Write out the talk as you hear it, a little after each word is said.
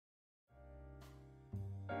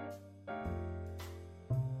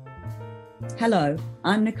Hello,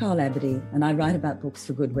 I'm Nicole Abadie and I write about books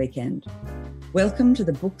for Good Weekend. Welcome to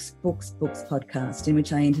the Books podcast, in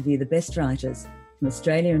which I interview the best writers from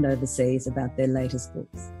Australia and overseas about their latest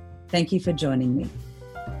books. Thank you for joining me.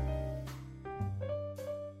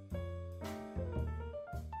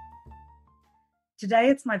 Today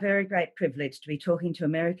it's my very great privilege to be talking to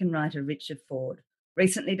American writer Richard Ford,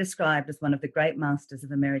 recently described as one of the great masters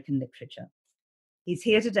of American literature. He's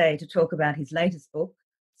here today to talk about his latest book,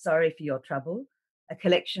 Sorry for Your Trouble, a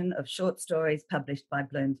collection of short stories published by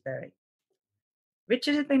Bloomsbury.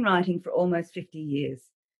 Richard has been writing for almost 50 years.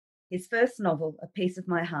 His first novel, A Piece of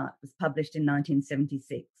My Heart, was published in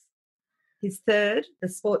 1976. His third, The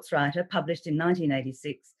Sports Writer, published in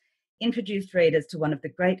 1986, introduced readers to one of the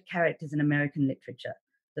great characters in American literature,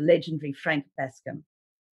 the legendary Frank Bascom.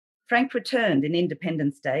 Frank returned in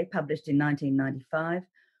Independence Day, published in 1995,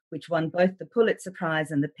 which won both the Pulitzer Prize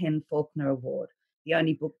and the PEN/Faulkner Award, the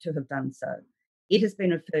only book to have done so. It has been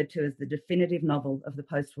referred to as the definitive novel of the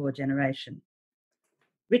post-war generation.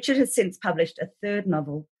 Richard has since published a third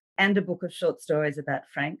novel and a book of short stories about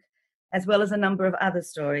Frank, as well as a number of other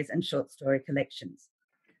stories and short story collections.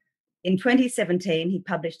 In 2017, he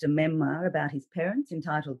published a memoir about his parents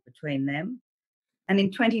entitled Between Them. And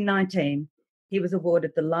in 2019, he was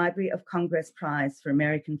awarded the Library of Congress Prize for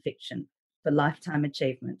American Fiction for Lifetime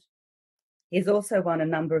Achievement. He has also won a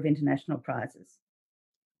number of international prizes.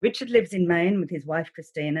 Richard lives in Maine with his wife,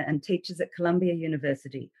 Christina, and teaches at Columbia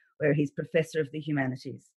University, where he's Professor of the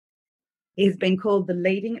Humanities. He has been called the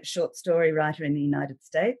leading short story writer in the United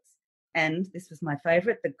States, and, this was my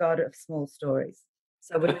favourite, the God of Small Stories.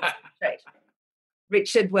 So we're straight.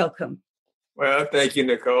 Richard, welcome. Well, thank you,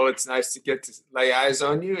 Nicole. It's nice to get to lay eyes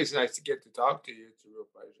on you. It's nice to get to talk to you. It's a real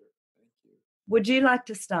pleasure. Thank you. Would you like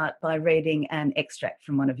to start by reading an extract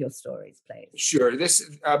from one of your stories, please? Sure.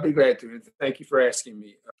 I'll be glad to. Thank you for asking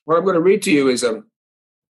me. What I'm going to read to you is a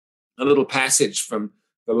little passage from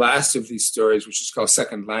the last of these stories, which is called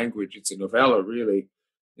Second Language. It's a novella, really.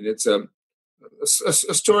 And it's a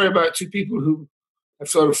story about two people who have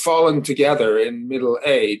sort of fallen together in middle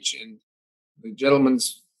age. And the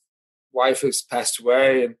gentleman's wife has passed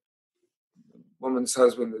away, and the woman's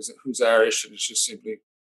husband, who's Irish, and is just simply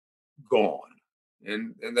gone.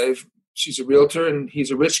 And she's a realtor, and he's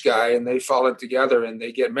a rich guy, and they've fallen together, and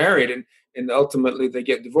they get married, and ultimately they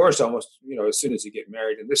get divorced almost, as soon as they get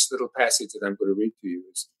married. And this little passage that I'm going to read to you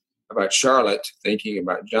is about Charlotte thinking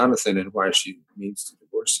about Jonathan and why she needs to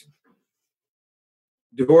divorce him.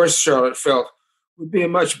 Divorce, Charlotte felt, would be a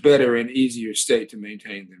much better and easier state to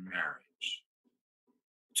maintain than marriage.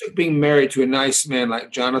 It took being married to a nice man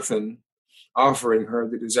like Jonathan, offering her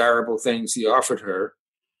the desirable things he offered her,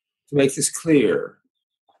 to make this clear.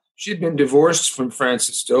 She'd been divorced from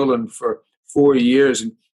Francis Dolan for 4 years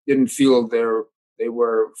and didn't feel they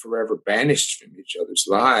were forever banished from each other's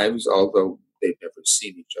lives, although they'd never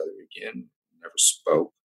seen each other again, never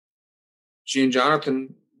spoke. She and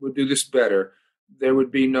Jonathan would do this better. There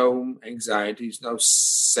would be no anxieties, no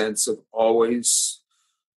sense of always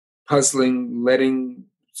puzzling, letting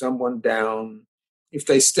someone down. If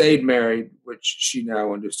they stayed married, which she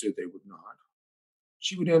now understood they would not,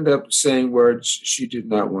 she would end up saying words she did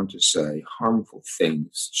not want to say, harmful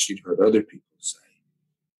things she'd heard other people say.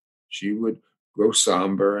 She would grow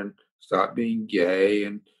somber and stop being gay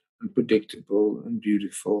and unpredictable and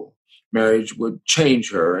beautiful. Marriage would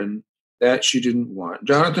change her, and that she didn't want.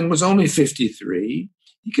 Jonathan was only 53.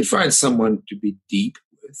 He could find someone to be deep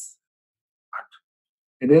with.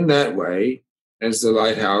 And in that way, as the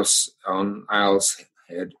lighthouse on Isle's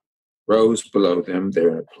Head rose below them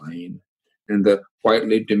there in a plain, and the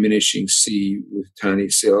whitely diminishing sea with tiny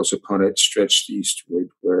sails upon it stretched eastward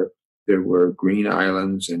where there were green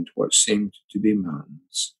islands and what seemed to be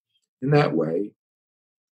mountains. In that way,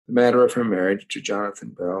 the matter of her marriage to Jonathan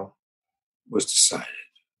Bell was decided.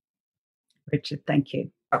 Richard, thank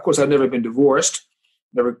you. Of course, I've never been divorced,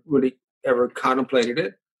 never really ever contemplated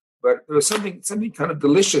it, but there was something kind of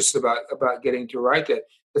delicious about getting to write that.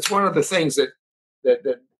 It's one of the things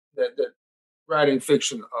that writing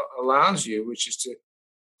fiction allows you, which is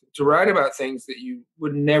to write about things that you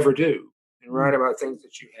would never do and write about things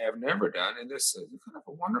that you have never done. And there's kind of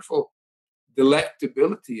a wonderful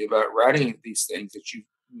delectability about writing these things that you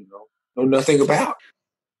know nothing about.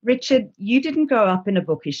 Richard, you didn't grow up in a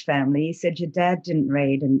bookish family. You said your dad didn't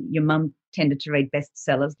read and your mum tended to read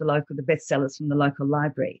bestsellers, the bestsellers from the local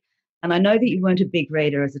library. And I know that you weren't a big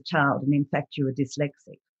reader as a child, and in fact you were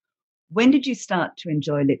dyslexic. When did you start to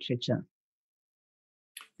enjoy literature?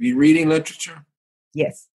 You reading literature?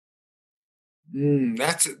 Yes.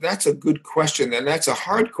 That's a good question, and that's a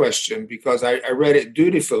hard question because I read it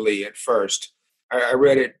dutifully at first. I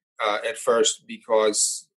read it at first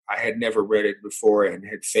because I had never read it before and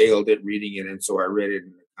had failed at reading it, and so I read it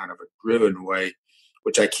in a kind of a driven way,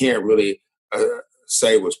 which I can't really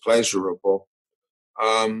say was pleasurable.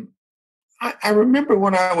 I remember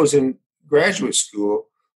when I was in graduate school,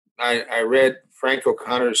 I read Frank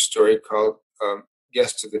O'Connor's story called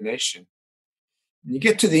Guest of the Nation. And you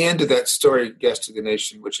get to the end of that story, Guest of the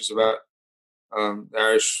Nation, which is about the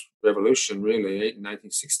Irish Revolution, really, in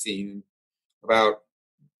 1916, about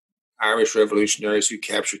Irish revolutionaries who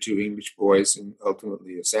capture two English boys and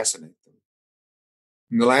ultimately assassinate them.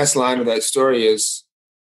 And the last line of that story is,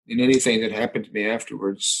 in anything that happened to me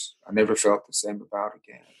afterwards, I never felt the same about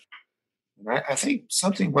again. And I think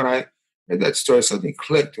something, when I read that story, something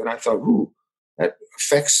clicked, and I thought, ooh, that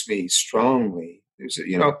affects me strongly. There's,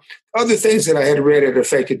 other things that I had read had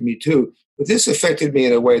affected me too, but this affected me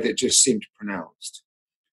in a way that just seemed pronounced.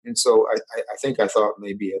 And so I think I thought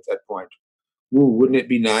maybe at that point, ooh, wouldn't it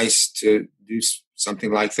be nice to do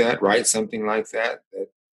something like that, write something like that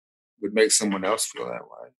would make someone else feel that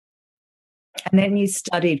way? And then you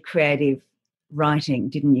studied creative writing,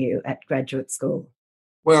 didn't you, at graduate school?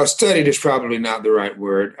 Well, studied is probably not the right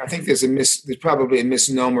word. I think there's probably a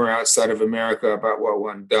misnomer outside of America about what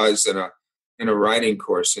one does in a writing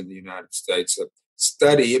course in the United States. A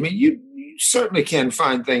study, I mean, you certainly can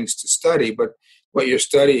find things to study, but what you're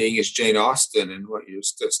studying is Jane Austen, and what you're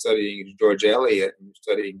studying is George Eliot, and you're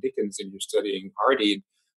studying Dickens, and you're studying Hardy.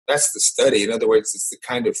 That's the study. In other words, it's the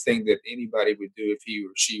kind of thing that anybody would do if he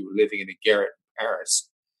or she were living in a garret in Paris.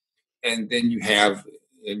 And then you have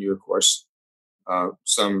in your course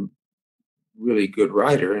some really good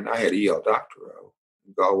writer, and I had E.L. Doctorow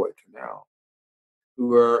in Galway Canal,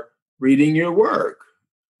 who are reading your work.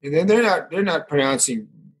 And then they're not pronouncing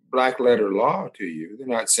black letter law to you. They're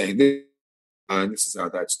not saying this is how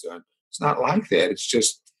that's done. It's not like that. It's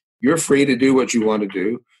just you're free to do what you want to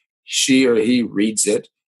do. She or he reads it,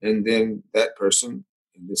 and then that person,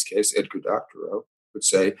 in this case, Edgar Doctorow, would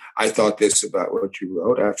say, I thought this about what you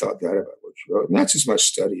wrote. I thought that about what you wrote. And that's as much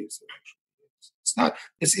study as there actually is. It's not.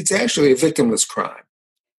 It's actually a victimless crime.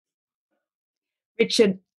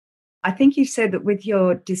 Richard, I think you said that with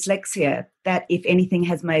your dyslexia, that if anything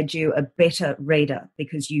has made you a better reader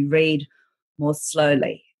because you read more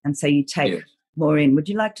slowly and so you take more in. Would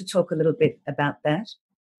you like to talk a little bit about that?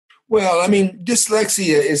 Well, I mean,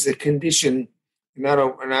 dyslexia is a condition,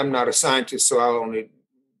 and I'm not a scientist, so I'll only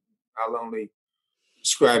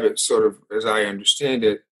describe it sort of as I understand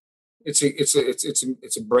it. It's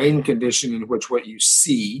a brain condition in which what you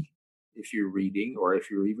see, if you're reading or if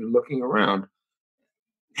you're even looking around,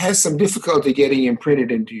 has some difficulty getting imprinted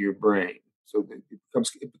into your brain. So that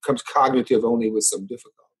it becomes cognitive only with some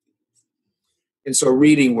difficulty. And so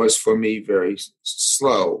reading was for me very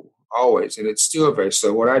slow, always, and it's still very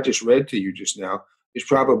slow. What I just read to you just now is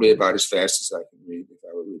probably about as fast as I can read if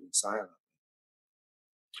I were reading silently.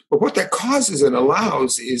 But what that causes and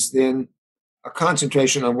allows is then a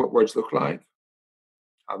concentration on what words look like,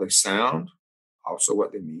 how they sound, also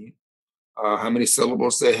what they mean, how many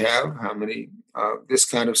syllables they have, how many this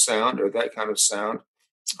kind of sound or that kind of sound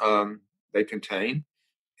they contain.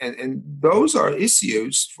 And those are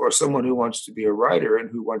issues for someone who wants to be a writer and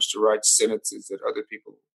who wants to write sentences that other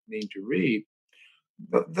people need to read.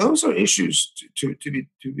 Those are issues to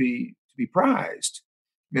be prized.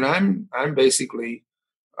 I mean, I'm basically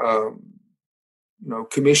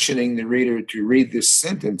commissioning the reader to read this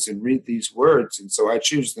sentence and read these words, and so I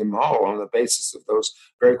choose them all on the basis of those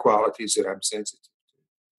very qualities that I'm sensitive to.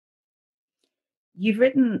 You've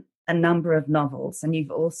written a number of novels, and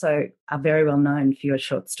you've also are very well known for your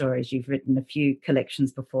short stories. You've written a few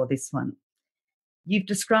collections before this one. You've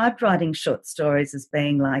described writing short stories as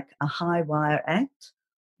being like a high wire act.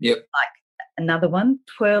 Yep. Like another one,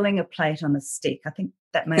 twirling a plate on a stick. I think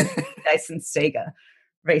that may have been Jason Steger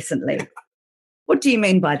recently. What do you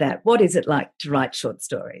mean by that? What is it like to write short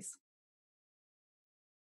stories?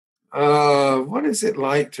 What is it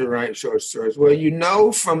like to write short stories? Well, you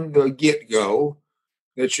know from the get-go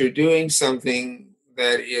that you're doing something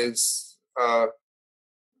that is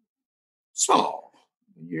small.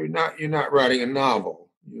 You're not writing a novel.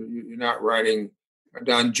 You're not writing a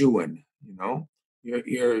Don Juan.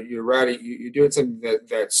 You're writing. You're doing something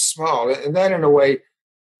that's small, and that in a way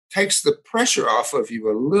takes the pressure off of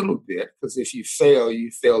you a little bit, because if you fail,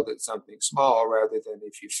 you failed at something small, rather than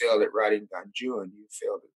if you failed at writing Don Juan, you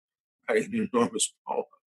failed at writing an enormous poem.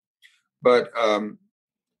 But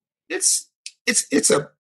it's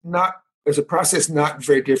a process not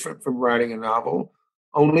very different from writing a novel,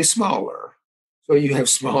 only smaller. So you have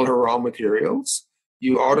smaller raw materials.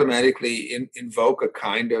 You automatically invoke a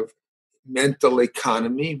kind of mental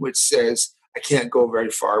economy, which says, I can't go very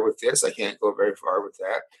far with this. I can't go very far with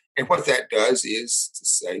that. And what that does is to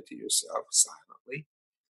say to yourself silently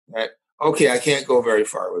that, okay, I can't go very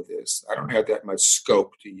far with this. I don't have that much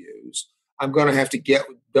scope to use. I'm going to have to get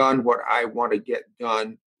done what I want to get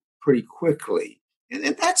done pretty quickly. And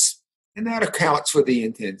that accounts for the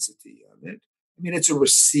intensity of it. I mean, it's a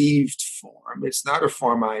received form. It's not a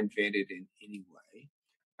form I invented in any way.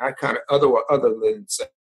 I kind of, other than say,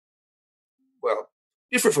 well,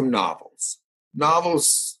 different from novels.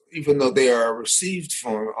 Novels, even though they are a received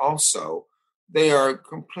form also, they are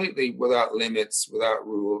completely without limits, without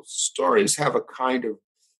rules. Stories have a kind of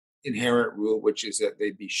inherent rule, which is that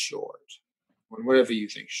they be short, whatever you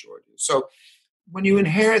think short is. So when you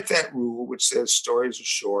inherit that rule, which says stories are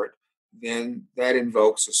short, then that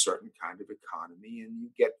invokes a certain kind of economy, and you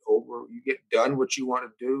get done what you want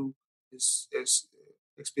to do as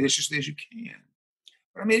expeditiously as you can.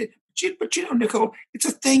 But I mean, Nicole, it's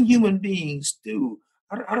a thing human beings do.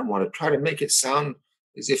 I don't want to try to make it sound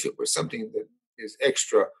as if it was something that is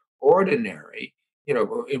extraordinary.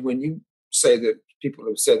 And when you say that people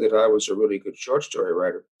have said that I was a really good short story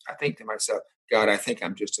writer, I think to myself, God, I think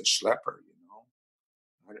I'm just a schlepper.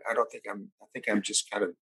 I don't think I think I'm just kind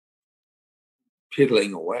of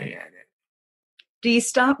piddling away at it. Do you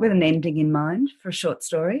start with an ending in mind for a short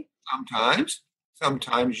story?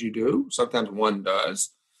 Sometimes you do. Sometimes one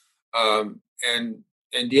does. And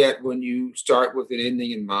yet, when you start with an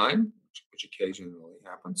ending in mind, which occasionally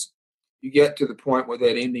happens, you get to the point where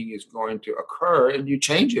that ending is going to occur, and you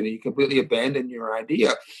change it, and you completely abandon your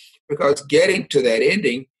idea, because getting to that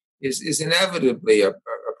ending is inevitably a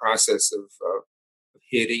process of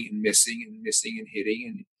hitting and missing and missing and hitting,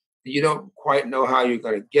 and you don't quite know how you're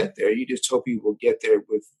going to get there. You just hope you will get there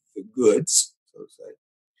with the goods, so to say.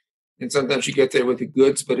 And sometimes you get there with the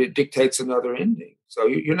goods, but it dictates another ending. So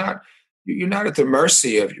you're not at the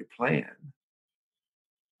mercy of your plan.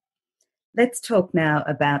 Let's talk now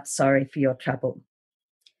about Sorry for Your Trouble.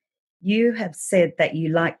 You have said that you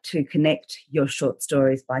like to connect your short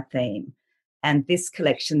stories by theme. And this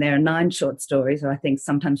collection, there are 9 short stories, or I think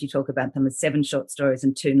sometimes you talk about them as 7 short stories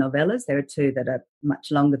and 2 novellas. There are 2 that are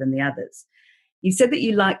much longer than the others. You said that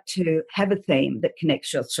you like to have a theme that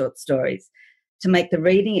connects your short stories to make the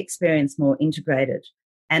reading experience more integrated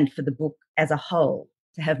and for the book as a whole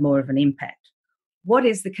to have more of an impact. What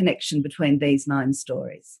is the connection between these 9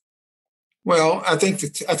 stories? Well, I think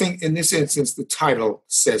in this instance the title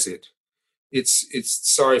says it. It's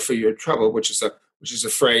Sorry for Your Trouble, which is a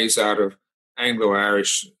phrase out of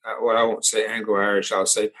Anglo-Irish. Well, I won't say Anglo-Irish. I'll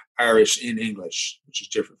say Irish in English, which is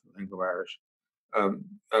different from Anglo-Irish.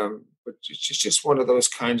 But it's just one of those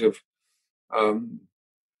kinds of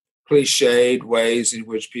cliched ways in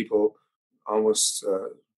which people almost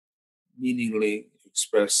meaningly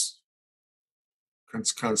express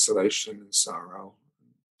consolation and sorrow,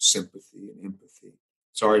 sympathy and empathy.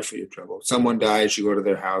 Sorry for your trouble. Someone dies, you go to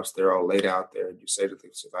their house, they're all laid out there, and you say to the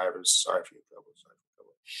survivors, sorry for your trouble, sorry for your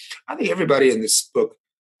trouble. I think everybody in this book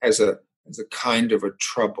has a kind of a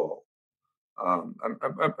trouble,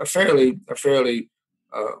 a fairly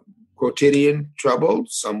quotidian trouble.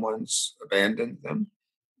 Someone's abandoned them.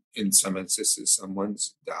 In some instances,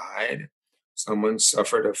 someone's died. Someone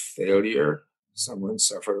suffered a failure. Someone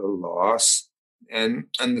suffered a loss. And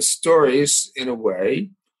the stories, in a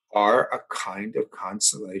way, are a kind of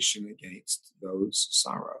consolation against those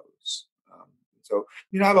sorrows. So,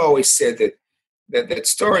 I've always said that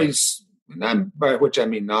stories, by which I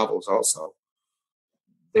mean novels also,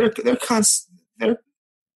 they're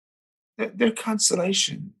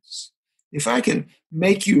consolations. If I can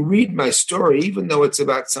make you read my story, even though it's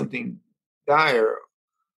about something dire,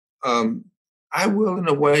 I will, in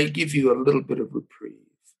a way, give you a little bit of reprieve.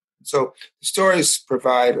 So the stories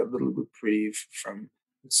provide a little reprieve from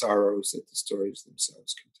the sorrows that the stories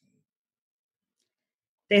themselves contain.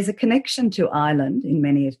 There's a connection to Ireland in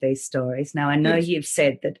many of these stories. Now, I know Yes. You've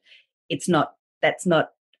said that that's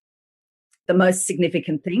not the most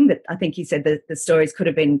significant thing. That I think you said that the stories could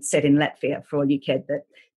have been set in Latvia for all you cared, that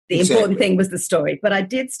the important thing was the story. But I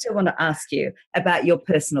did still want to ask you about your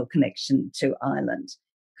personal connection to Ireland.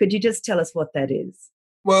 Could you just tell us what that is?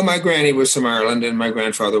 Well, my granny was from Ireland, and my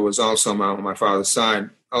grandfather was also on my father's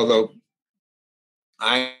side, although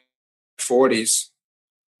I 40s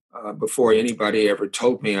before anybody ever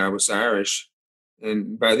told me I was Irish.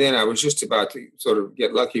 And by then I was just about to sort of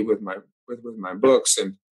get lucky with my books.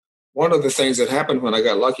 And one of the things that happened when I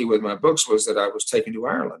got lucky with my books was that I was taken to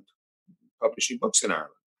Ireland, publishing books in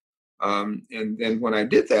Ireland. And then when I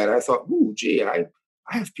did that, I thought, ooh, gee, I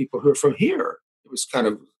have people who are from here. It was kind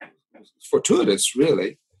of fortuitous,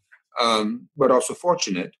 really, but also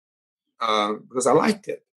fortunate because I liked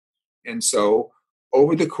it. And so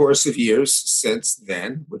over the course of years since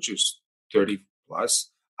then, which is 30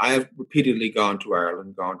 plus, I have repeatedly gone to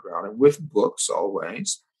Ireland, gone to Ireland with books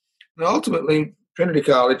always. And ultimately, Trinity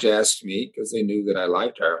College asked me, because they knew that I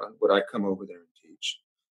liked Ireland, would I come over there and teach?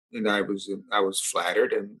 And I was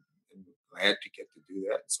flattered and glad to get to do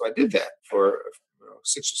that. So I did that for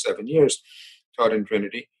 6 or 7 years, taught in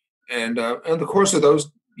Trinity. And in the course of those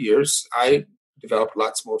years, I developed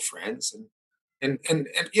lots more friends. And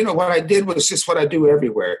what I did was just what I do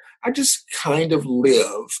everywhere. I just kind of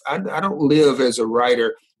live. I don't live as a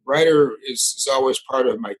writer. Writer is always part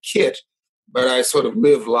of my kit, but I sort of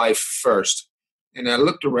live life first. And I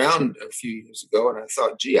looked around a few years ago and I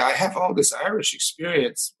thought, gee, I have all this Irish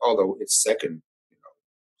experience, although it's secondary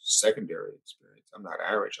experience. I'm not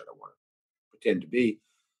Irish. I don't want to pretend to be.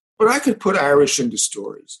 But I could put Irish into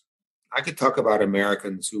stories. I could talk about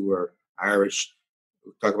Americans who were Irish,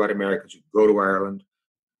 talk about Americans who go to Ireland,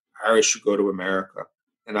 Irish who go to America,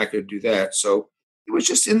 and I could do that. So it was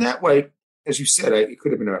just in that way, as you said, it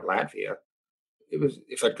could have been at Latvia. It was,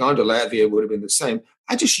 if I'd gone to Latvia, it would have been the same.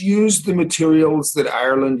 I just used the materials that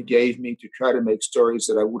Ireland gave me to try to make stories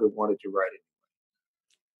that I would have wanted to write.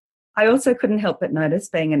 I also couldn't help but notice,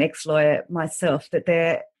 being an ex-lawyer myself, that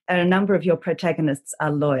there are a number of your protagonists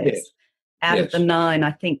are lawyers. Yes. Out Yes. of the 9,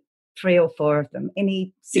 I think 3 or 4 of them.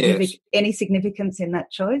 Any significance in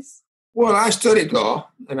that choice? Well, I studied law,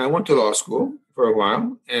 and I went to law school for a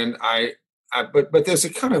while, and but there's a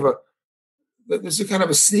kind of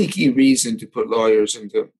a sneaky reason to put lawyers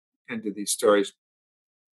into these stories.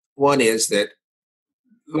 One is that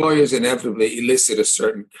lawyers inevitably elicit a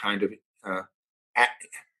certain kind of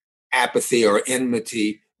apathy or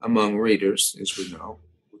enmity among readers, as we know,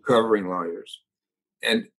 recovering lawyers,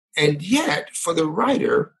 and yet for the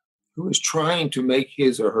writer who is trying to make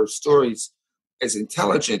his or her stories as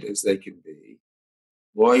intelligent as they can be,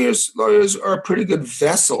 lawyers are a pretty good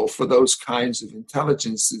vessel for those kinds of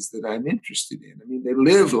intelligences that I'm interested in. I mean, they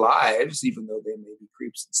live lives, even though they may be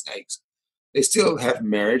creeps and snakes. They still have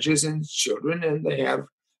marriages and children, and they have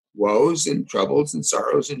woes and troubles and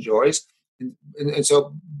sorrows and joys. And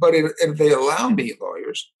so, but if they allow me,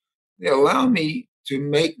 lawyers, they allow me to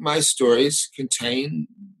make my stories contain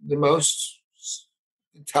the most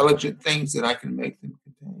intelligent things that I can make them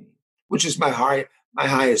contain, which is my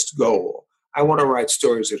highest goal. I want to write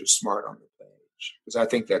stories that are smart on the page, because I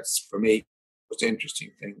think that's, for me, the most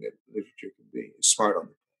interesting thing that literature can be, is smart on the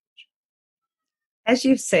page. As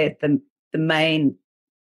you've said, the main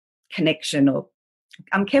connection, or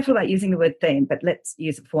I'm careful about using the word theme, but let's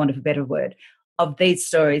use it for want of a better word, of these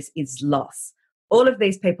stories is loss. All of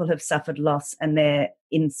these people have suffered loss, and they're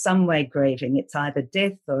in some way grieving. It's either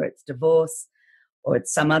death, or it's divorce, or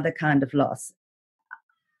it's some other kind of loss.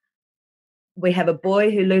 We have a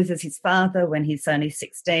boy who loses his father when he's only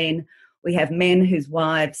 16. We have men whose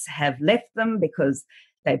wives have left them because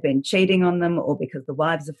they've been cheating on them, or because the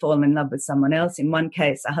wives have fallen in love with someone else. In one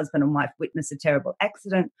case, a husband and wife witness a terrible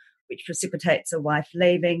accident, which precipitates a wife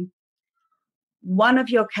leaving. One of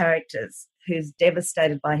your characters, who's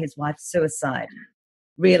devastated by his wife's suicide,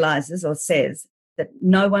 realizes or says that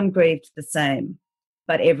no one grieved the same,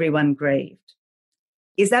 but everyone grieved.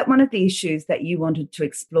 Is that one of the issues that you wanted to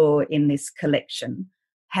explore in this collection,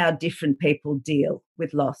 how different people deal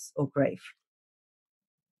with loss or grief?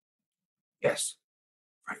 Yes,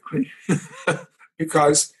 frankly,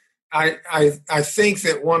 because I think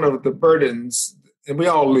that one of the burdens, and we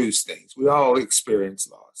all lose things, we all experience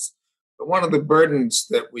loss, but one of the burdens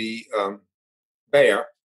that we bear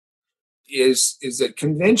is that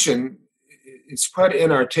convention is quite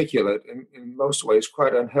inarticulate, in most ways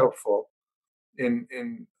quite unhelpful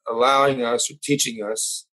in allowing us or teaching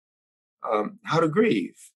us how to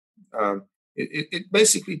grieve. It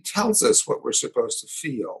basically tells us what we're supposed to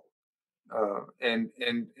feel. And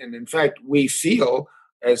in fact, we feel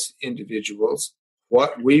as individuals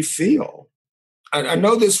what we feel. I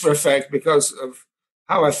know this for a fact because of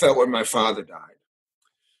how I felt when my father died.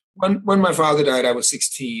 When my father died, I was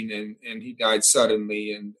 16, and he died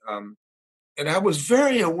suddenly. And I was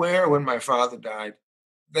very aware when my father died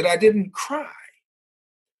that I didn't cry.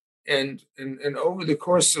 And over the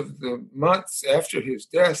course of the months after his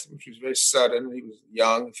death, which was very sudden, he was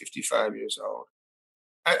young, 55 years old,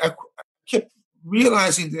 I kept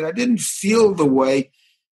realizing that I didn't feel the way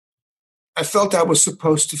I felt I was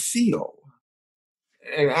supposed to feel.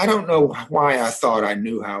 And I don't know why I thought I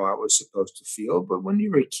knew how I was supposed to feel, but when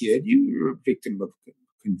you were a kid, you were a victim of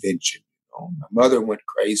convention. My mother went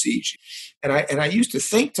crazy, and I used to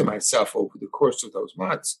think to myself over the course of those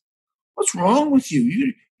months, "What's wrong with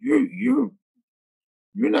you? You're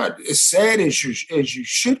not as sad as you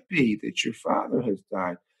should be that your father has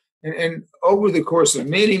died." And over the course of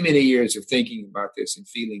many, many years of thinking about this and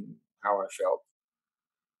feeling how I felt,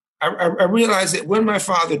 I realized that when my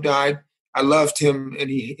father died, I loved him, and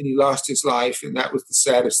he lost his life, and that was the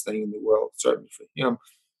saddest thing in the world, certainly for him.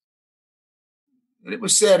 And it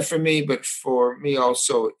was sad for me, but for me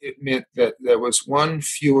also, it meant that there was one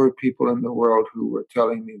fewer people in the world who were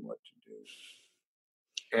telling me what to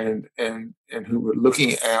do, and who were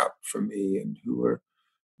looking out for me, and who were,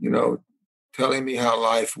 telling me how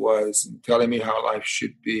life was and telling me how life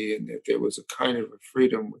should be, and that there was a kind of a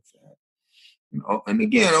freedom with that. And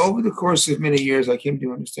again, over the course of many years, I came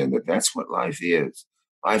to understand that that's what life is.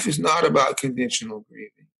 Life is not about conventional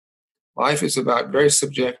grieving. Life is about very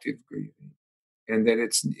subjective grieving, and that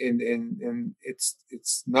it's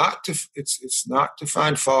not to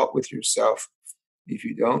find fault with yourself if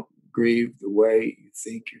you don't grieve the way you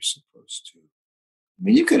think you're supposed to. I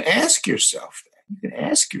mean, you can ask yourself that. You can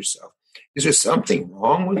ask yourself, is there something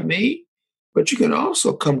wrong with me? But you can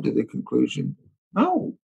also come to the conclusion,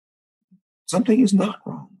 no, something is not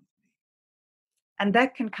wrong. And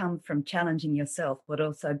that can come from challenging yourself, but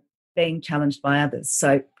also being challenged by others.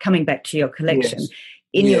 So coming back to your collection, Yes.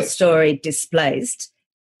 in your Yes. story, Displaced,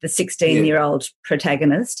 the 16-year-old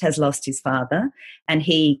protagonist has lost his father, and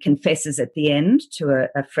he confesses at the end to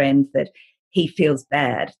a friend that he feels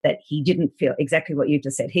bad, that he didn't feel exactly what you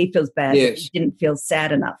just said. He feels bad that he didn't feel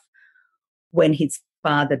sad enough when his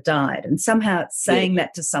father died. And somehow saying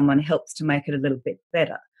that to someone helps to make it a little bit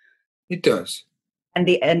better. It does. And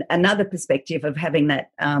another perspective of having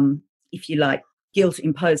that, if you like, guilt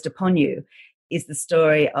imposed upon you is the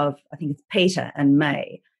story of, I think it's Peter and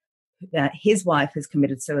May. His wife has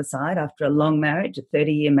committed suicide after a long marriage, a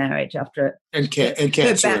 30-year marriage, after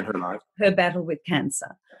cancer in her life. Her battle with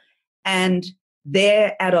cancer. And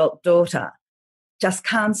their adult daughter just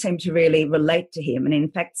can't seem to really relate to him, and in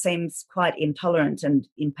fact seems quite intolerant and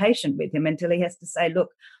impatient with him until he has to say, look,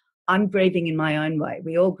 I'm grieving in my own way.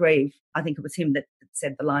 We all grieve. I think it was him that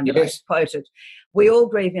said the line that I quoted. We all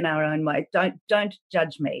grieve in our own way. Don't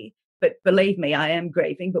judge me, but believe me, I am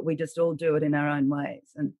grieving, but we just all do it in our own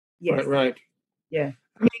ways. And yes. Right. Yeah.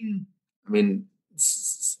 I mean,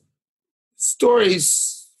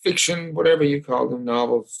 stories, fiction, whatever you call them,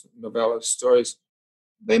 novels, novellas, stories,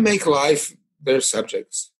 they make life their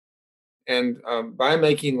subjects. And by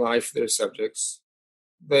making life their subjects,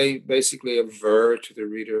 they basically aver to the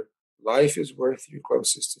reader, life is worth your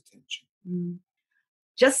closest attention. Mm.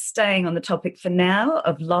 Just staying on the topic for now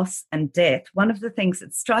of loss and death, one of the things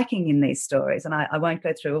that's striking in these stories, and I won't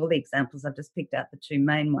go through all the examples, I've just picked out the two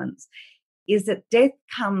main ones, is that death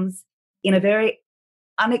comes in a very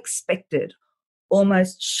unexpected,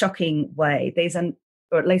 almost shocking way. These are,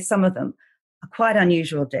 or at least some of them, are quite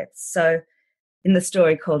unusual deaths. So in the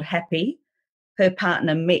story called Happy, her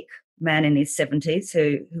partner Mick, man in his 70s,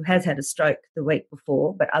 who has had a stroke the week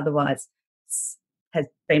before, but otherwise has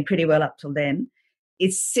been pretty well up till then,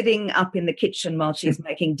 is sitting up in the kitchen while she's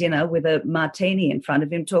making dinner with a martini in front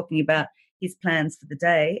of him, talking about his plans for the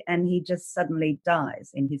day, and he just suddenly dies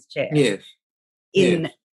in his chair. Yes. In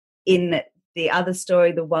the other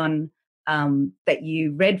story, the one that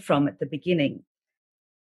you read from at the beginning,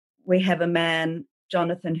 we have a man,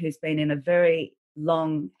 Jonathan, who's been in a very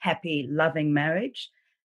long, happy, loving marriage.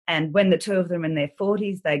 And when the two of them are in their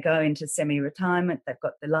 40s, they go into semi-retirement. They've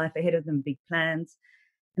got their life ahead of them, big plans.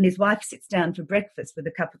 And his wife sits down for breakfast with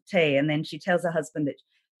a cup of tea, and then she tells her husband that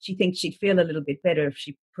she thinks she'd feel a little bit better if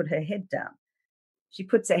she put her head down. She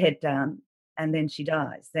puts her head down, and then she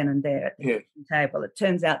dies then and there at the kitchen table. It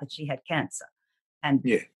turns out that she had cancer, and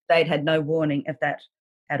they'd had no warning of that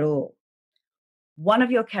at all. One of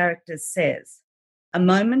your characters says, a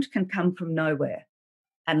moment can come from nowhere,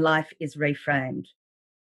 and life is reframed.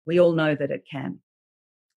 We all know that it can.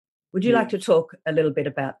 Would you like to talk a little bit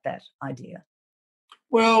about that idea?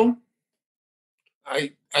 Well,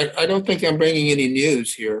 I don't think I'm bringing any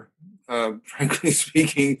news here. Frankly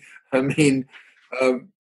speaking, I mean,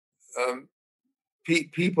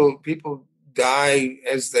 people die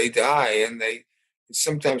as they die, and it's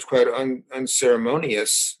sometimes quite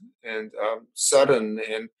unceremonious and sudden,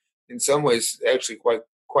 and in some ways actually quite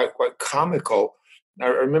comical. I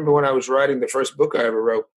remember when I was writing the first book I ever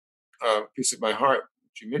wrote, Piece of My Heart,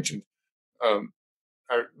 which you mentioned.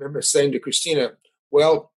 I remember saying to Christina,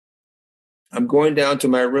 well, I'm going down to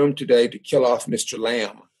my room today to kill off Mr.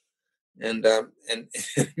 Lamb. And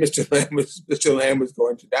Mr. Lamb was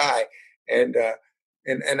going to die. And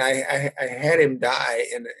I had him die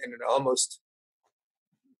in an almost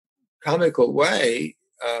comical way.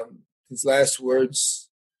 His last words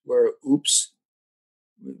were, oops,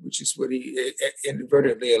 which is what he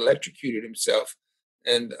inadvertently electrocuted himself.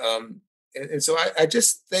 And and so I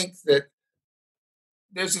just think that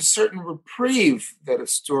there's a certain reprieve that a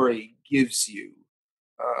story gives you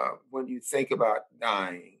when you think about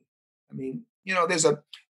dying. I mean, there's a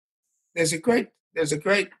great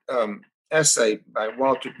essay by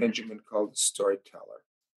Walter Benjamin called The Storyteller.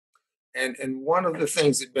 And one of the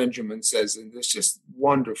things that Benjamin says in this just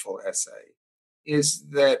wonderful essay is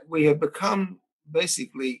that we have become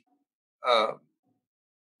basically uh,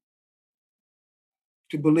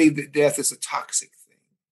 to believe that death is a toxic thing,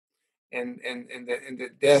 and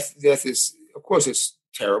that death is, of course, it's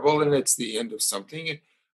terrible and it's the end of something.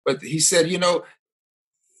 But he said, in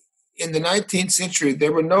the 19th century,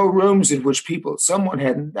 there were no rooms in which someone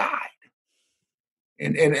hadn't died.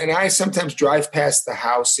 And I sometimes drive past the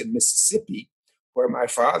house in Mississippi where my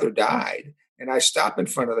father died, and I stop in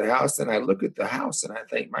front of the house and I look at the house and I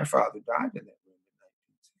think my father died in that room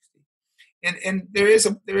in 1960. And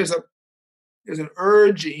there's an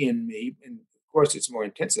urge in me, and of course it's more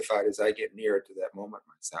intensified as I get nearer to that moment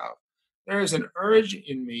myself. There is an urge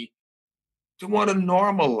in me to want to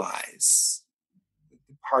normalize the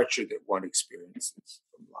departure that one experiences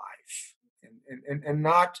from life, and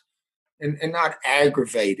not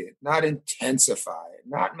aggravate it, not intensify it,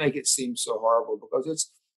 not make it seem so horrible, because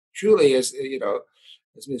it's truly, as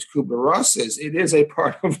Ms. Kubler-Ross says, it is a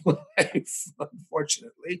part of life,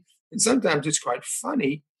 unfortunately, and sometimes it's quite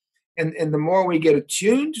funny. And the more we get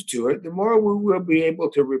attuned to it, the more we will be able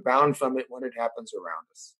to rebound from it when it happens around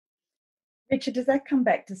us. Richard, does that come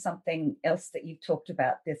back to something else that you've talked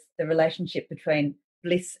about, the relationship between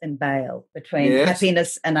bliss and bale, between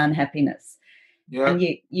happiness and unhappiness? Yeah. And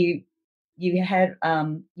you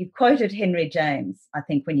quoted Henry James, I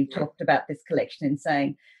think, when you talked about this collection, in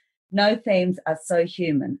saying, "No themes are so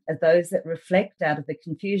human as those that reflect out of the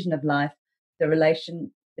confusion of life the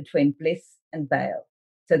relation between bliss and bale."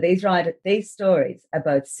 So these stories are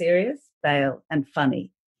both serious, bale, and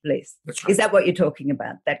funny, bliss. That's right. Is that what you're talking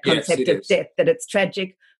about? That concept of death, that it's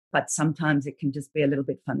tragic, but sometimes it can just be a little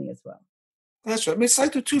bit funny as well. That's right. I mean, it's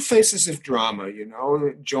like the two faces of drama,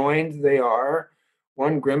 joined they are,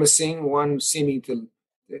 one grimacing, one seeming to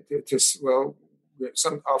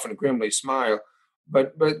some often grimly smile.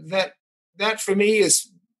 But that for me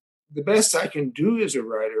is the best I can do as a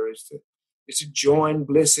writer, is to join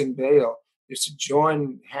bliss and bale, is to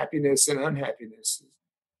join happiness and unhappiness,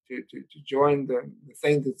 to join the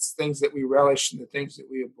things that we relish and the things that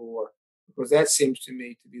we abhor, because that seems to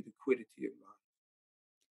me to be the quiddity of life.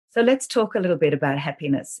 So let's talk a little bit about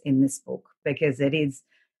happiness in this book, because it is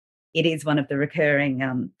one of the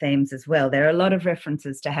recurring themes as well. There are a lot of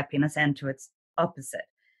references to happiness and to its opposite.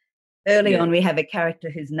 Early on, we have a character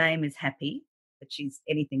whose name is Happy, but she's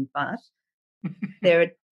anything but. There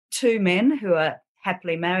are two men who are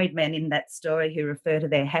happily married men in that story who refer to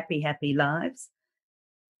their happy, happy lives.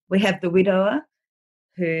 We have the widower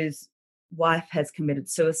whose wife has committed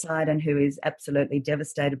suicide and who is absolutely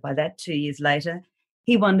devastated by that 2 years later.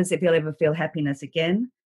 He wonders if he'll ever feel happiness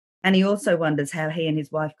again. And he also wonders how he and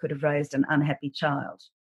his wife could have raised an unhappy child.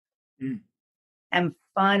 Mm. And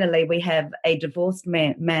finally, we have a divorced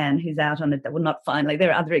man who's out on not finally,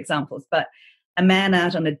 there are other examples, but a man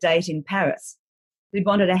out on a date in Paris who'd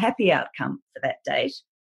wanted a happy outcome for that date.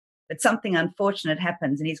 But something unfortunate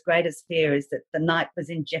happens, and his greatest fear is that the night was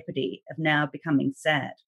in jeopardy of now becoming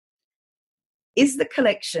sad. Is this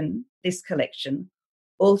collection,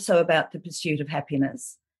 also about the pursuit of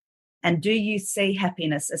happiness? And do you see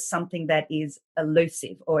happiness as something that is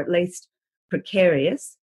elusive, or at least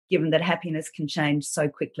precarious, given that happiness can change so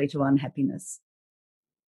quickly to unhappiness?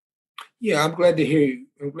 Yeah, I'm glad to hear you.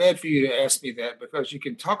 I'm glad for you to ask me that, because you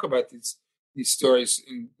can talk about these stories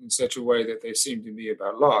in such a way that they seem to be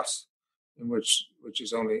about loss, in which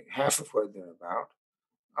is only half of what they're about.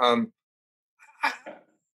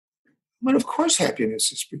 But of course,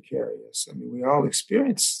 happiness is precarious. I mean, we all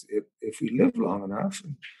experience it if we live long enough.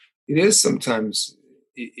 And it is sometimes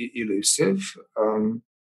elusive.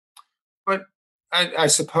 But I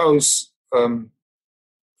suppose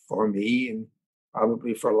for me, and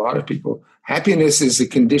probably for a lot of people, happiness is a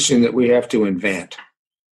condition that we have to invent.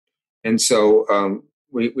 And so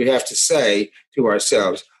we have to say to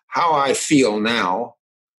ourselves, how I feel now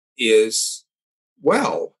is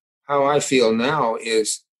well. How I feel now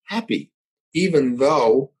is happy, even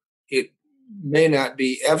though it may not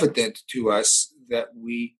be evident to us that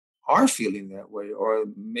we are feeling that way, or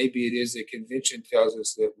maybe it is the convention tells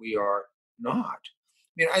us that we are not.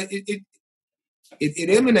 I mean, it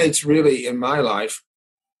emanates really in my life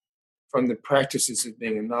from the practices of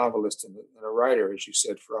being a novelist and a writer, as you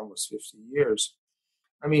said, for almost 50 years.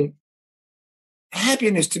 I mean,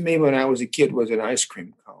 happiness to me when I was a kid was an ice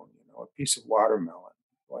cream cone, a piece of watermelon,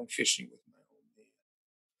 going fishing with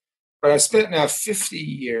But I spent now 50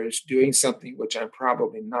 years doing something which I'm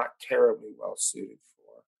probably not terribly well suited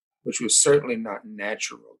for, which was certainly not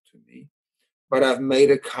natural to me. But I've made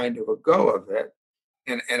a kind of a go of it,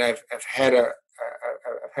 and I've had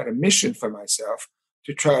a mission for myself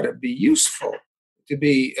to try to be useful, to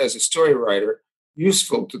be, as a story writer,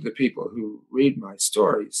 useful to the people who read my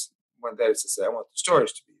stories. When that is to say, I want the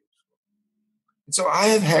stories to be useful. And so I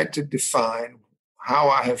have had to define how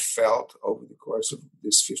I have felt over the course of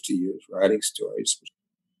this 50 years writing stories.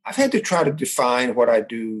 I've had to try to define what I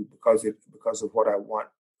do because of what I want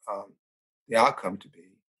the outcome to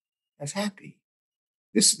be as happy.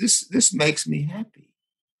 This makes me happy.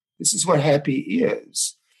 This is what happy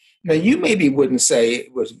is. Now, you maybe wouldn't say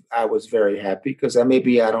I was very happy because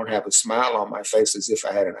maybe I don't have a smile on my face as if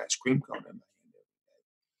I had an ice cream cone in my hand.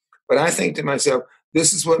 But I think to myself,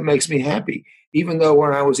 this is what makes me happy. Even though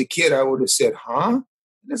when I was a kid, I would have said, huh?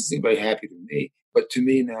 It doesn't seem very happy to me. But to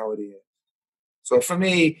me now it is. So for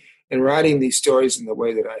me, in writing these stories in the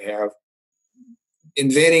way that I have,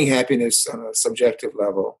 inventing happiness on a subjective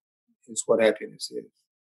level is what happiness is.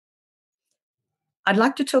 I'd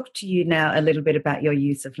like to talk to you now a little bit about your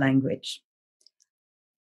use of language.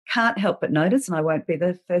 Can't help but notice, and I won't be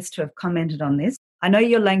the first to have commented on this, I know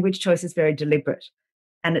your language choice is very deliberate.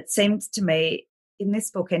 And it seems to me, in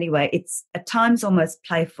this book anyway, it's at times almost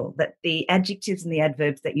playful, that the adjectives and the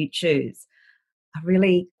adverbs that you choose are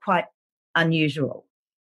really quite unusual,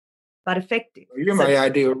 but effective. Well, you're my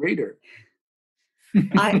ideal reader.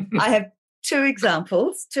 I have two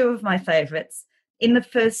examples, two of my favourites. In the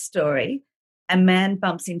first story, a man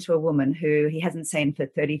bumps into a woman who he hasn't seen for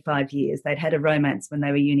 35 years. They'd had a romance when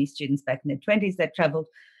they were uni students back in their 20s. They'd travelled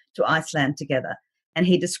to Iceland together. And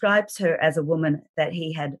he describes her as a woman that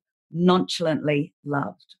he had nonchalantly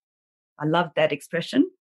loved. I loved that expression.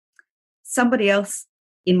 Somebody else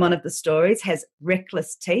in one of the stories has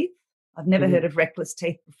reckless teeth. I've never heard of reckless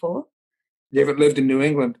teeth before. You haven't lived in New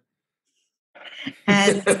England.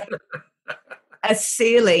 And a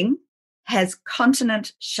ceiling has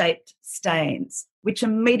continent-shaped stains, which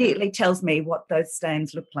immediately tells me what those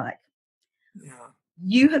stains look like. Yeah.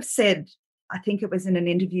 You have said, I think it was in an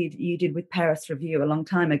interview that you did with Paris Review a long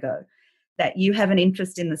time ago, that you have an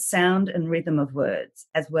interest in the sound and rhythm of words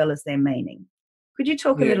as well as their meaning. Could you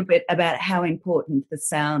talk a little bit about how important the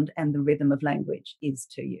sound and the rhythm of language is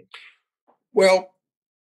to you? Well,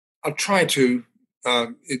 I'll try to.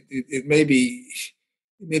 It may be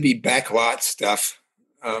backlot stuff.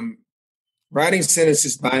 Writing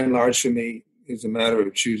sentences, by and large, for me, is a matter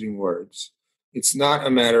of choosing words. It's not a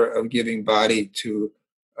matter of giving body to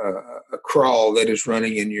a crawl that is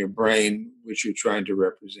running in your brain, which you're trying to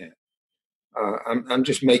represent. I'm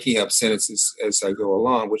just making up sentences as I go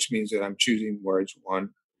along, which means that I'm choosing words one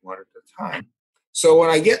at a time. So when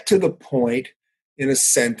I get to the point in a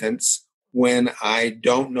sentence when I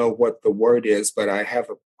don't know what the word is, but I have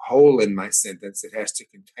a hole in my sentence that has to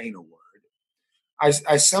contain a word,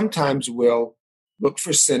 I sometimes will look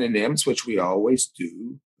for synonyms, which we always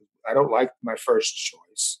do. I don't like my first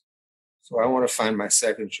choice, so I want to find my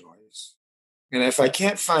second choice. And if I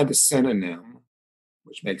can't find a synonym,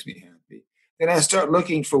 which makes me happy, then I start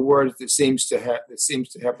looking for words that seems to have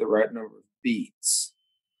the right number of beats,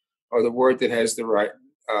 or the word that has the right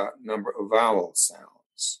number of vowel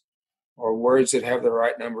sounds, or words that have the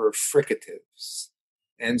right number of fricatives.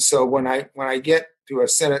 And so when I get to a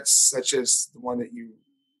sentence such as the one that you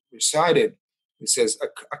recited, it says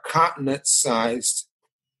a continent-sized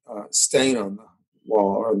stain on the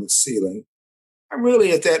wall or on the ceiling, I'm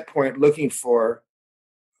really at that point looking for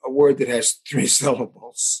a word that has 3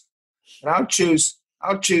 syllables. And I'll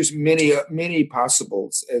choose many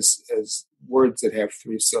possibles as words that have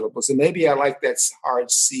 3 syllables. And maybe I like that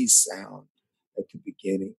hard C sound at the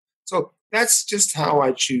beginning. So that's just how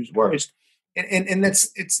I choose words. And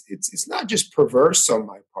it's not just perverse on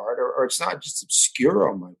my part, or it's not just obscure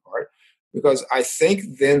on my part, because I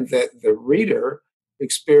think then that the reader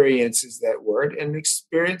experiences that word and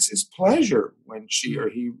experiences pleasure when she or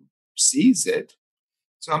he sees it.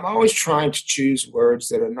 So I'm always trying to choose words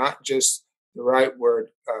that are not just the right word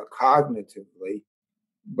cognitively,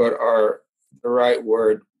 but are the right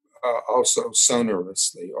word also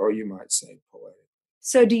sonorously, or you might say poetic.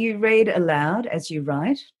 So do you read aloud as you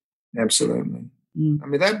write? Absolutely. I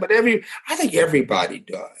mean, I think everybody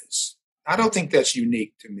does. I don't think that's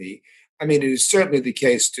unique to me. I mean, it is certainly the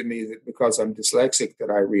case to me that because I'm dyslexic that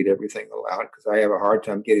I read everything aloud, because I have a hard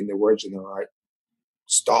time getting the words in the right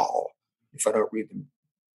stall if I don't read them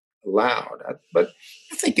aloud. But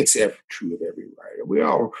I think it's true of every writer. We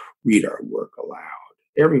all read our work aloud.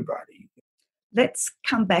 Everybody. Let's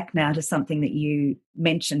come back now to something that you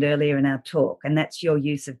mentioned earlier in our talk, and that's your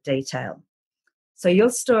use of detail. So your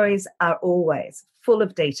stories are always full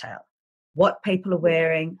of detail. What people are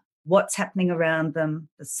wearing, what's happening around them,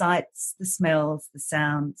 the sights, the smells, the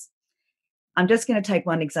sounds. I'm just going to take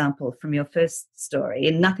one example from your first story,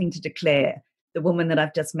 in Nothing to Declare, the woman that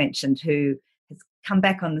I've just mentioned who has come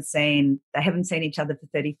back on the scene. They haven't seen each other for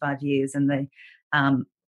 35 years, and the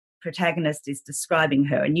protagonist is describing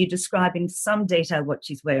her, and you describe in some detail what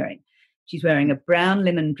she's wearing. She's wearing a brown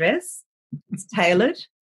linen dress. It's tailored.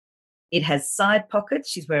 It has side pockets.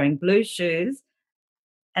 She's wearing blue shoes.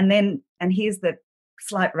 And here's the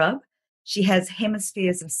slight rub, she has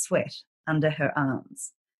hemispheres of sweat under her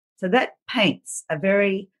arms. So that paints a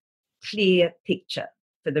very clear picture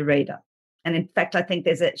for the reader. And in fact, I think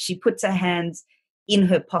she puts her hands in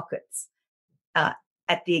her pockets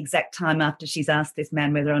at the exact time after she's asked this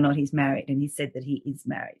man whether or not he's married, and he said that he is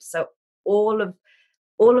married. So all of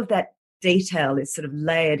that detail is sort of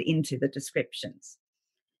layered into the descriptions.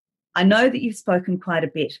 I know that you've spoken quite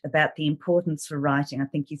a bit about the importance for writing, I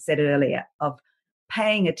think you said earlier, of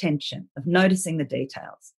paying attention, of noticing the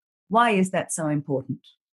details. Why is that so important?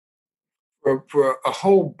 For a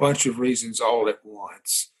whole bunch of reasons all at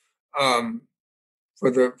once. For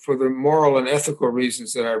the moral and ethical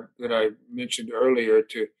reasons that I mentioned earlier,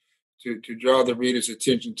 to draw the reader's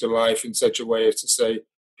attention to life in such a way as to say,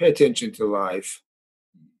 pay attention to life.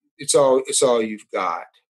 It's all you've got.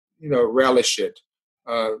 Relish it.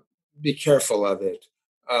 Be careful of it.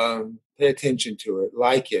 Pay attention to it.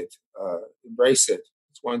 Like it. Embrace it.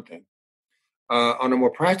 It's one thing. On a more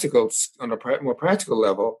practical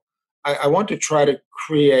level, I want to try to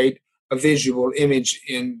create a visual image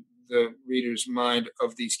in the reader's mind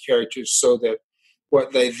of these characters so that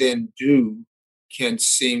what they then do can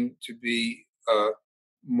seem to be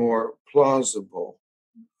more plausible.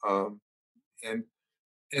 And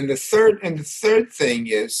the third thing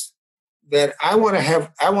is that I want to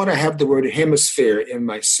have the word hemisphere in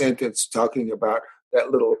my sentence talking about that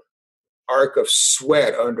little arc of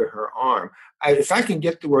sweat under her arm. If I can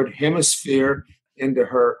get the word hemisphere into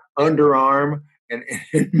her underarm and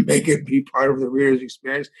make it be part of the reader's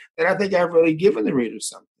experience, then I think I've really given the reader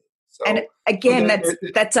something. So, and again,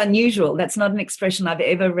 that's unusual. That's not an expression I've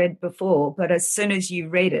ever read before, but as soon as you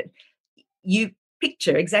read it, you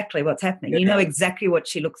picture exactly what's happening. Yeah. You know exactly what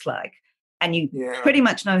she looks like, and you pretty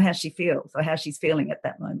much know how she feels or how she's feeling at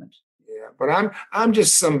that moment. Yeah, but I'm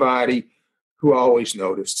just somebody who always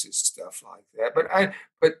notices stuff like that.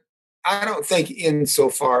 But I don't think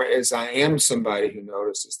insofar as I am somebody who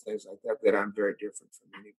notices things like that I'm very different from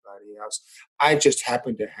anybody else. I just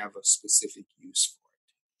happen to have a specific use for it.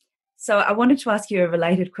 So I wanted to ask you a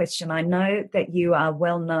related question. I know that you are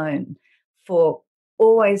well known for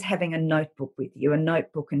always having a notebook with you, a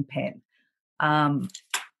notebook and pen. I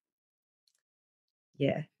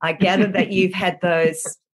gather that you've had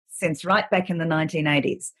those since right back in the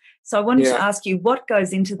 1980s. So I wanted to ask you, what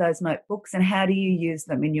goes into those notebooks and how do you use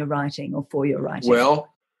them in your writing or for your writing?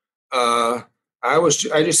 Well, I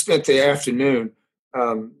just spent the afternoon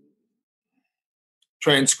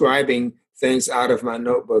transcribing things out of my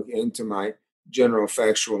notebook into my general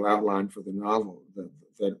factual outline for the novel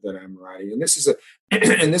that I'm writing. And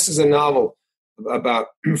this is a novel about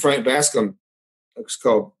Frank Bascom. It's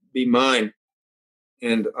called Be Mine.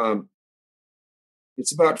 And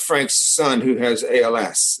it's about Frank's son who has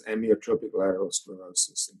ALS, amyotrophic lateral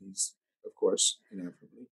sclerosis, and he's, of course,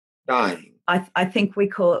 inevitably dying. I think we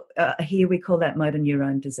call that motor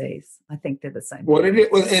neuron disease. I think they're the same. Well,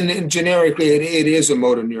 and generically, it is a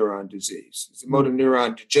motor neuron disease. It's a motor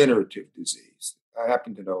neuron degenerative disease. I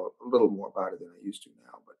happen to know a little more about it than I used to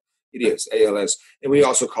now, but it is ALS, and we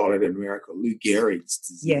also call it in America Lou Gehrig's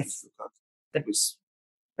disease. Yes, it was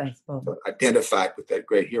baseball identified with that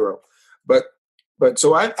great hero, but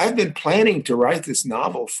so I've been planning to write this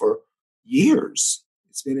novel for years.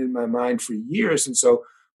 It's been in my mind for years, and so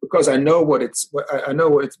because I know what its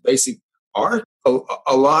basic are,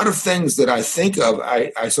 a lot of things that I think of,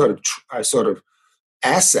 I sort of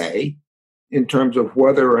assay in terms of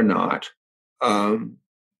whether or not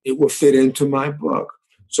it will fit into my book.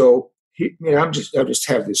 So I just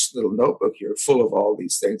have this little notebook here full of all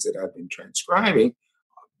these things that I've been transcribing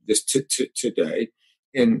this today,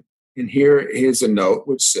 and here's a note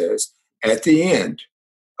which says, at the end,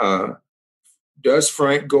 does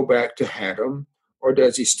Frank go back to Haddam, or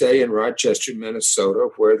does he stay in Rochester, Minnesota,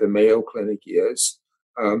 where the Mayo Clinic is,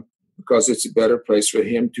 because it's a better place for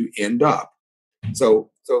him to end up? So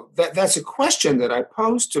that's a question that I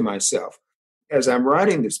pose to myself as I'm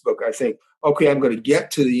writing this book. I think, okay, I'm going to get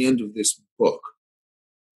to the end of this book.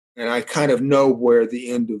 and I kind of know where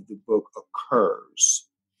the end of the book occurs.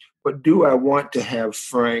 But do I want to have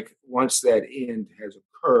Frank, once that end has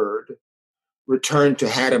occurred, return to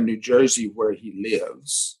Haddam, New Jersey, where he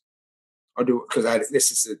lives? Or because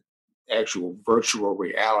this is an actual virtual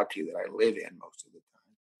reality that I live in most of the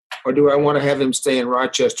time. Or do I want to have him stay in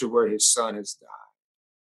Rochester where his son has died?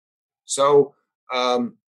 So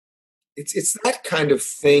it's that kind of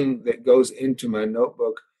thing that goes into my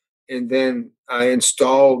notebook. And then I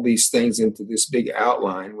install these things into this big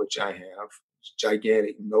outline, which I have, this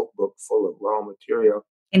gigantic notebook full of raw material.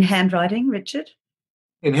 In handwriting, Richard?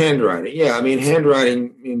 In handwriting, yeah. I mean,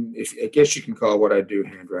 handwriting, I guess you can call what I do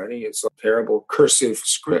handwriting. It's a terrible cursive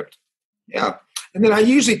script. Yeah. And then I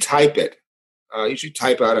usually type it. I usually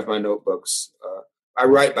type out of my notebooks. I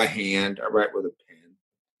write by hand. I write with a pen.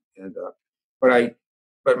 And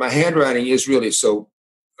but my handwriting is really so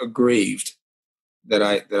aggrieved that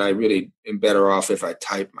I really am better off if I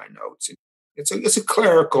type my notes. It's a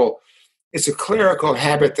clerical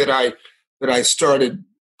habit that I started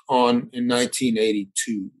on in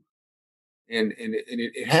 1982, and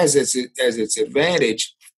it has as its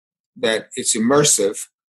advantage that it's immersive,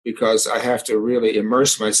 because I have to really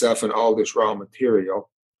immerse myself in all this raw material,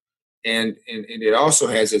 and it also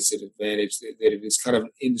has its advantage that it is kind of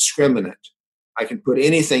indiscriminate. I can put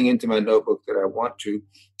anything into my notebook that I want to,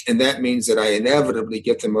 and that means that I inevitably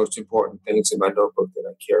get the most important things in my notebook that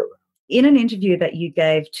I care about. In an interview that you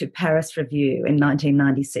gave to Paris Review in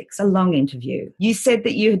 1996, a long interview, you said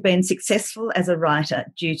that you had been successful as a writer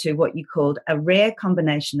due to what you called a rare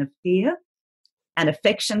combination of fear, an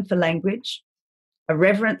affection for language, a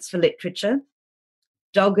reverence for literature,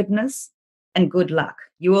 doggedness, and good luck.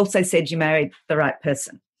 You also said you married the right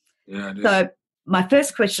person. Yeah, so my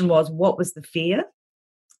first question was, what was the fear?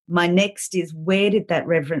 My next is, where did that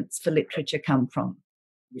reverence for literature come from?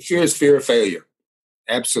 The fear is fear of failure.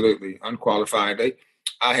 Absolutely, unqualifiedly.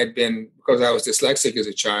 I had been, because I was dyslexic as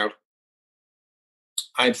a child,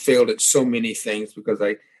 I'd failed at so many things because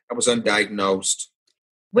I was undiagnosed.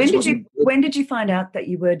 When did you find out that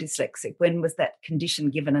you were dyslexic? When was that condition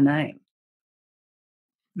given a name?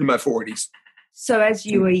 In my 40s. So as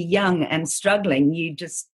you were young and struggling, you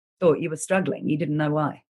just thought you were struggling. You didn't know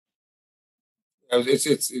why.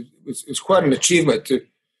 It's quite an achievement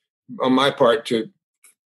on my part to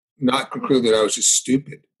not conclude that I was just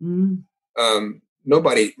stupid. Mm.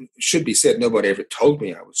 Nobody ever told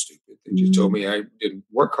me I was stupid. They just told me I didn't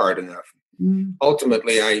work hard enough. Mm.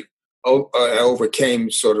 Ultimately, I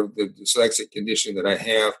overcame sort of the dyslexic condition that I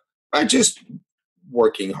have by just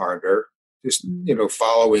working harder, just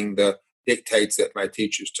following the dictates that my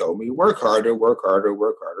teachers told me. Work harder,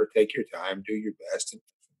 take your time, do your best.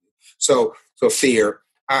 So fear.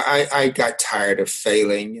 I got tired of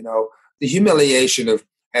failing. The humiliation of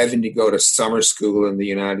having to go to summer school in the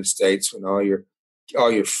United States when all your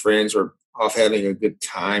friends were off having a good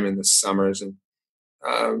time in the summers, and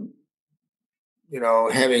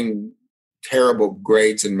having terrible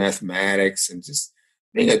grades in mathematics, and just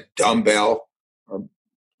being a dumbbell, or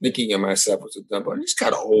thinking of myself as a dumbbell. I just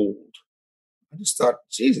got old. I just thought,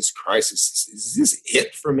 Jesus Christ, is this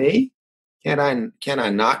it for me? Can I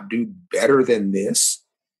not do better than this?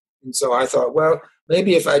 And so I thought, well,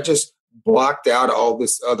 maybe if I just blocked out all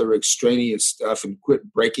this other extraneous stuff and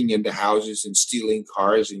quit breaking into houses and stealing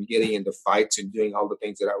cars and getting into fights and doing all the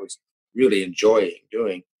things that I was really enjoying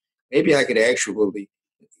doing, maybe I could actually,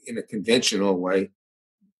 in a conventional way,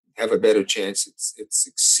 have a better chance at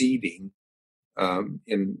succeeding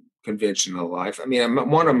in conventional life. I mean,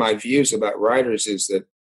 one of my views about writers is that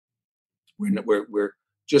we're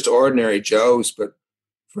just ordinary Joes, but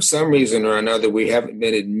for some reason or another, we haven't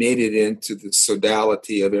been admitted into the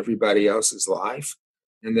sodality of everybody else's life.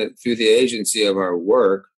 And that through the agency of our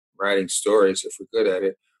work, writing stories, if we're good at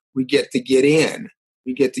it, we get in.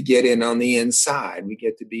 We get to get in on the inside. We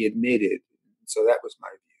get to be admitted. So that was my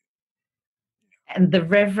view. And the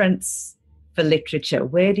reverence for literature,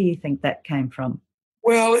 where do you think that came from?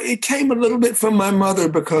 Well, it came a little bit from my mother,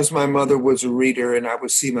 because my mother was a reader, and I would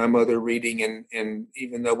see my mother reading, and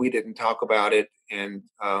even though we didn't talk about it, and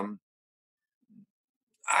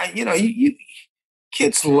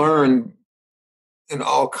kids learn in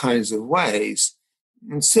all kinds of ways.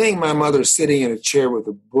 And seeing my mother sitting in a chair with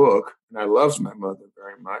a book, and I loved my mother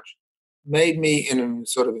very much, made me, in a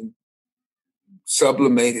sort of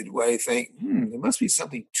sublimated way, think, there must be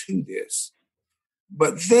something to this.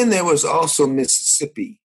 But then there was also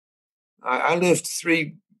Mississippi. I lived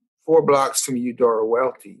 3-4 blocks from Eudora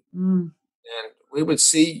Welty. And we would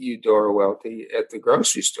see Eudora Welty at the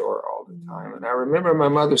grocery store all the time. And I remember my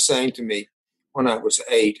mother saying to me when I was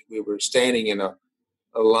 8, we were standing in a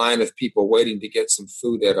a line of people waiting to get some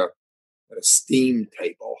food at a steam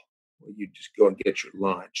table where you just go and get your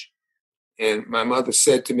lunch. And my mother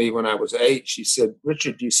said to me when I was 8, she said,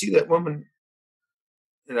 "Richard, do you see that woman?"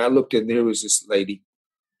 And I looked and there was this lady.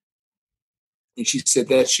 And she said,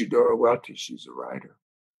 "That's Eudora Welty. She's a writer."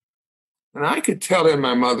 And I could tell in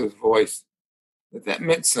my mother's voice that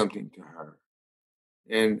meant something to her.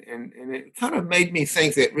 And it kind of made me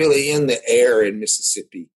think that really in the air in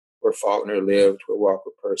Mississippi, where Faulkner lived, where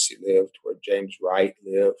Walker Percy lived, where James Wright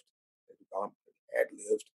lived, had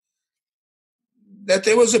lived, that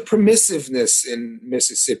there was a permissiveness in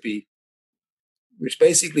Mississippi, which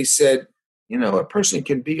basically said, a person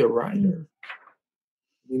can be a writer.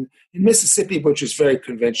 In Mississippi, which is very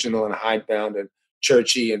conventional and hidebound and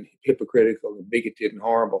churchy and hypocritical and bigoted and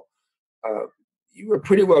horrible, you were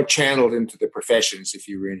pretty well channeled into the professions if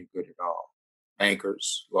you were any good at all.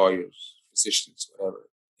 Bankers, lawyers, physicians, whatever,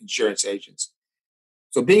 insurance agents.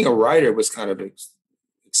 So being a writer was kind of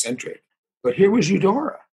eccentric. But here was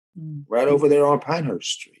Eudora, right over there on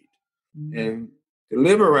Pinehurst Street. And to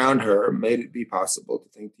live around her made it be possible to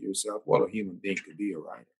think to yourself, well, a human being could be a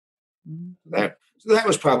writer. So that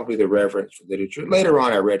was probably the reverence for literature. Later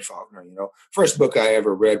on, I read Faulkner. First book I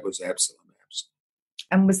ever read was Absalom.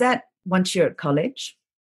 And was that once you're at college?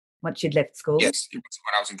 Once you'd left school? Yes, it was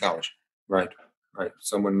when I was in college. Right.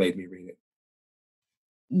 Someone made me read it.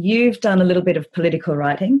 You've done a little bit of political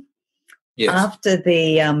writing. Yes. After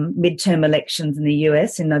the midterm elections in the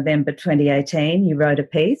US in November 2018, you wrote a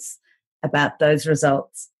piece about those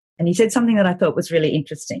results. And you said something that I thought was really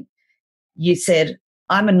interesting. You said,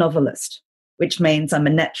 "I'm a novelist, which means I'm a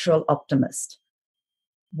natural optimist."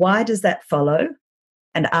 Why does that follow?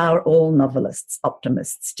 And are all novelists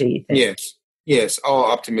optimists, do you think? Yes, all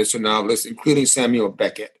optimists are novelists, including Samuel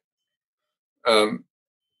Beckett.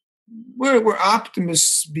 We're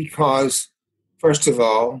optimists because, first of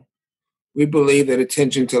all, we believe that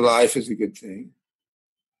attention to life is a good thing.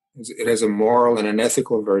 It has a moral and an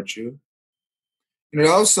ethical virtue. And it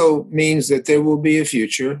also means that there will be a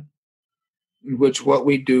future in which what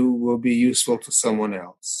we do will be useful to someone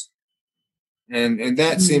else. And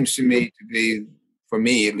that seems to me to be, for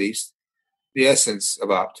me at least, the essence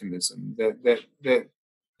of optimism, that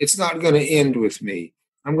it's not going to end with me.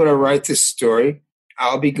 I'm going to write this story.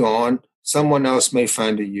 I'll be gone. Someone else may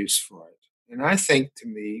find a use for it. And I think, to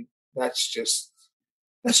me, that's just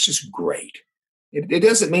great. It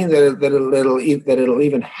doesn't mean that it'll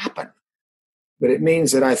even happen, but it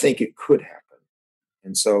means that I think it could happen.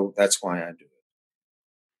 And so that's why I do it.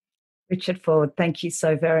 Richard Ford, thank you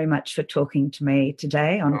so very much for talking to me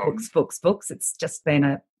today on Books. It's just been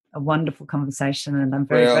a wonderful conversation, and I'm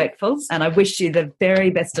very grateful. And I wish you the very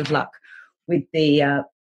best of luck with the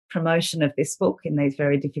promotion of this book in these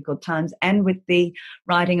very difficult times, and with the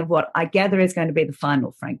writing of what I gather is going to be the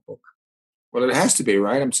final Frank book. Well, it has to be,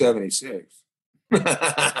 right? I'm 76. It's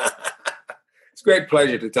a great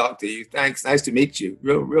pleasure to talk to you. Thanks. Nice to meet you.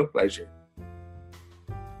 Real pleasure.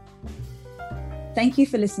 Thank you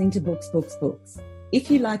for listening to Books.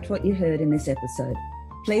 If you liked what you heard in this episode,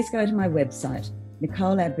 please go to my website,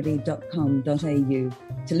 nicoleabadie.com.au,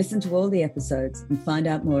 to listen to all the episodes and find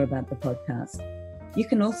out more about the podcast. You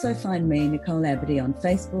can also find me, Nicole Abadie, on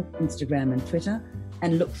Facebook, Instagram and Twitter,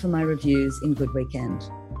 and look for my reviews in Good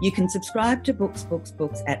Weekend. You can subscribe to Books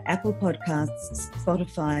at Apple Podcasts,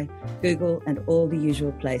 Spotify, Google, and all the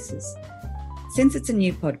usual places. Since it's a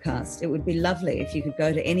new podcast, it would be lovely if you could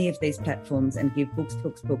go to any of these platforms and give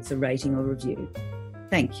Books a rating or review.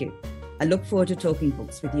 Thank you. I look forward to talking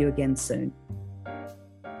books with you again soon.